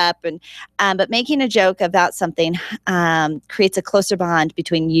showed up. And but making a joke about something creates a closer bond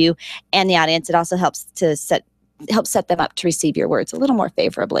between you and the audience. It also helps to set them up to receive your words a little more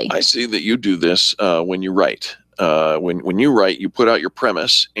favorably. I see that you do this when you write. When you write, you put out your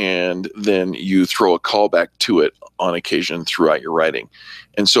premise and then you throw a callback to it on occasion throughout your writing.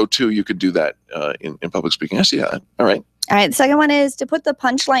 And so too, you could do that in public speaking. I see that. All right. All right. The second one is to put the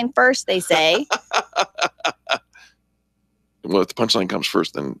punchline first, they say. Well, if the punchline comes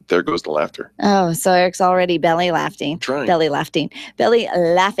first, then there goes the laughter. Oh, so Eric's already belly laughing. Belly laughing.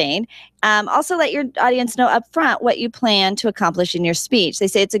 Also, let your audience know up front what you plan to accomplish in your speech. They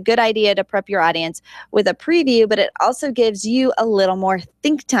say it's a good idea to prep your audience with a preview, but it also gives you a little more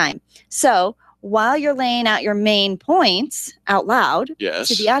think time. So while you're laying out your main points out loud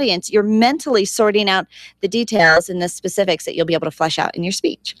to the audience, you're mentally sorting out the details and the specifics that you'll be able to flesh out in your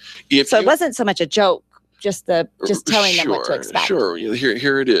speech. It wasn't so much a joke. Just telling them what to expect. Sure.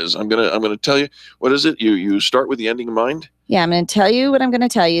 Here it is. I'm gonna tell you. What is it? You start with the ending in mind? Yeah, I'm gonna tell you what I'm gonna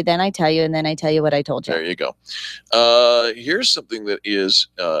tell you, then I tell you, and then I tell you what I told you. There you go. Here's something that is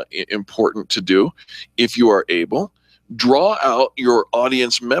important to do if you are able. Draw out your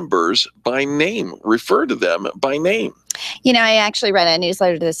audience members by name. Refer to them by name. I actually read a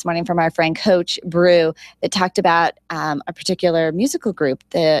newsletter this morning from our friend Coach Bru that talked about a particular musical group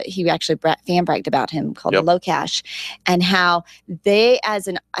that he actually fan bragged about him called Low Cash, and how they as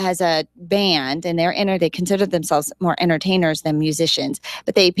a band, and they consider themselves more entertainers than musicians,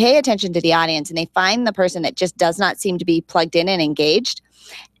 but they pay attention to the audience and they find the person that just does not seem to be plugged in and engaged,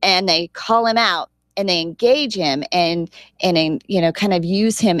 and they call him out. And they engage him and kind of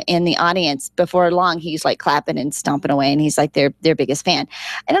use him in the audience. Before long, he's like clapping and stomping away, and he's like their biggest fan.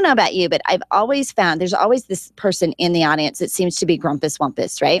 I don't know about you, but I've always found there's always this person in the audience that seems to be grumpus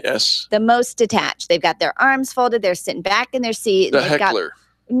wumpus, right? Yes. The most detached. They've got their arms folded. They're sitting back in their seat. The heckler.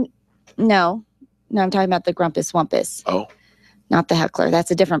 No, I'm talking about the grumpus wumpus. Oh. Not the heckler.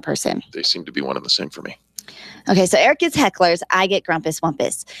 That's a different person. They seem to be one and the same for me. Okay, so Eric gets hecklers. I get grumpus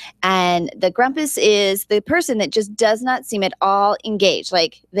wumpus. And the grumpus is the person that just does not seem at all engaged.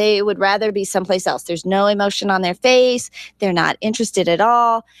 Like they would rather be someplace else. There's no emotion on their face. They're not interested at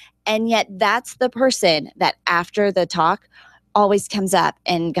all. And yet that's the person that after the talk always comes up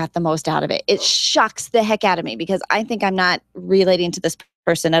and got the most out of it. It shocks the heck out of me because I think I'm not relating to this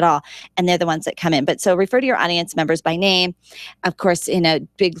person at all. And they're the ones that come in. But so refer to your audience members by name. Of course, in a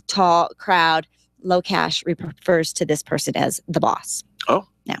big, tall crowd, low cash refers to this person as the boss. Oh.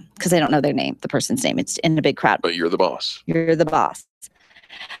 Yeah, because they don't know their name, the person's name. It's in a big crowd. But you're the boss. You're the boss.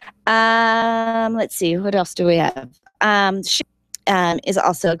 Let's see. What else do we have? Is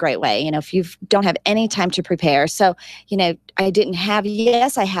also a great way, if you don't have any time to prepare. So,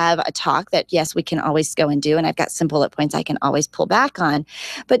 I have a talk that, yes, we can always go and do, and I've got some bullet points I can always pull back on.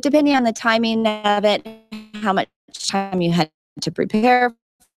 But depending on the timing of it, how much time you had to prepare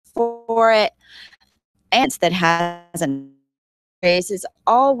for it, and that has an phrase is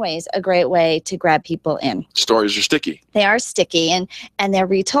always a great way to grab people in. Stories are sticky. They are sticky and they're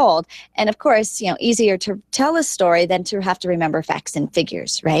retold. And of course, easier to tell a story than to have to remember facts and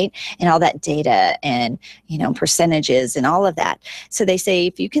figures, right? And all that data and, percentages and all of that. So they say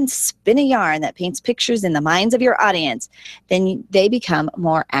if you can spin a yarn that paints pictures in the minds of your audience, then they become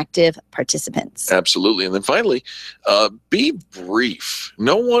more active participants. Absolutely. And then finally, be brief.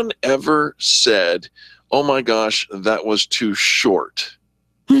 No one ever said, oh my gosh, that was too short,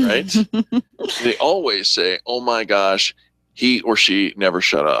 right? They always say, oh my gosh, he or she never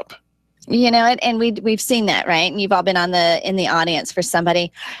shut up. And we've seen that, right? And you've all been in the audience for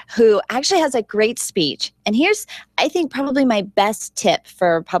somebody who actually has a great speech. And here's, I think, probably my best tip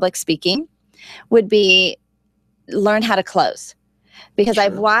for public speaking would be learn how to close. Because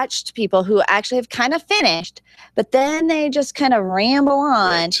I've watched people who actually have kind of finished, but then they just kind of ramble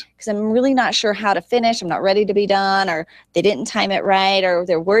on because I'm really not sure how to finish. I'm not ready to be done, or they didn't time it right, or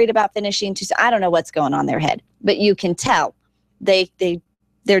they're worried about finishing too soon. I don't know what's going on in their head, but you can tell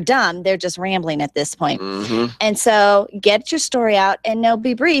they're dumb. They're just rambling at this point. Mm-hmm. And so get your story out and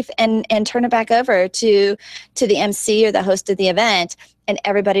be brief and turn it back over to the MC or the host of the event, and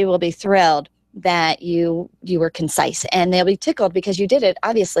everybody will be thrilled that you were concise, and they'll be tickled because you did it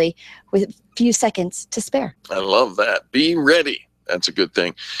obviously with a few seconds to spare. I love that. Be ready. That's a good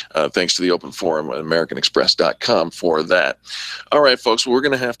thing. Thanks to the open forum at AmericanExpress.com for that. All right, folks, we're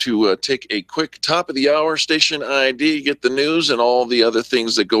going to have to take a quick top of the hour station ID, get the news and all the other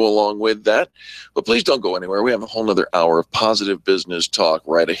things that go along with that. But please don't go anywhere. We have a whole nother hour of positive business talk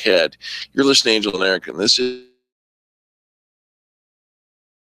right ahead. You're listening to Angel and Eric, and this is